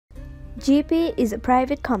JPay is a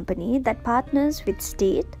private company that partners with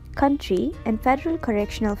state, country, and federal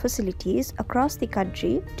correctional facilities across the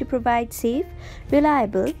country to provide safe,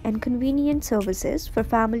 reliable, and convenient services for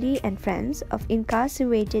family and friends of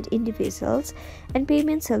incarcerated individuals and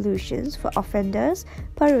payment solutions for offenders,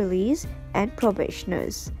 parolees, and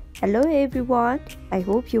probationers. Hello everyone, I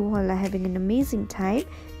hope you all are having an amazing time.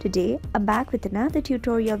 Today I'm back with another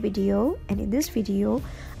tutorial video, and in this video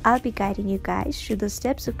I'll be guiding you guys through the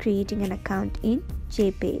steps of creating an account in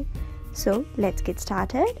JPay. So let's get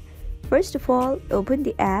started. First of all, open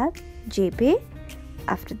the app JPay.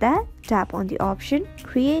 After that, tap on the option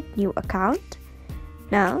Create New Account.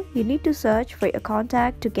 Now you need to search for your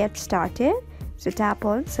contact to get started. So tap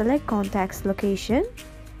on Select Contacts Location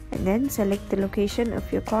and then select the location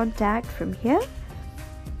of your contact from here.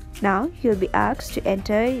 Now you'll be asked to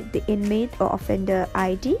enter the inmate or offender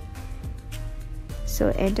ID. So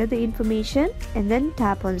enter the information and then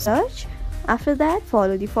tap on Search. After that,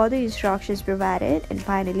 follow the further instructions provided, and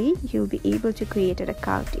finally you'll be able to create an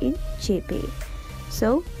account in JPay.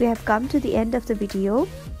 So we have come to the end of the video.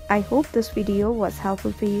 I hope this video was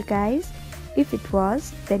helpful for you guys. If it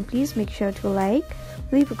was, then please make sure to like,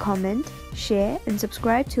 leave a comment, share, and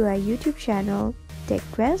subscribe to our YouTube channel Tech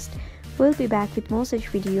Quest. We'll be back with more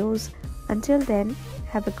such videos. Until then,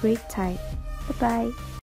 have a great time. Bye bye.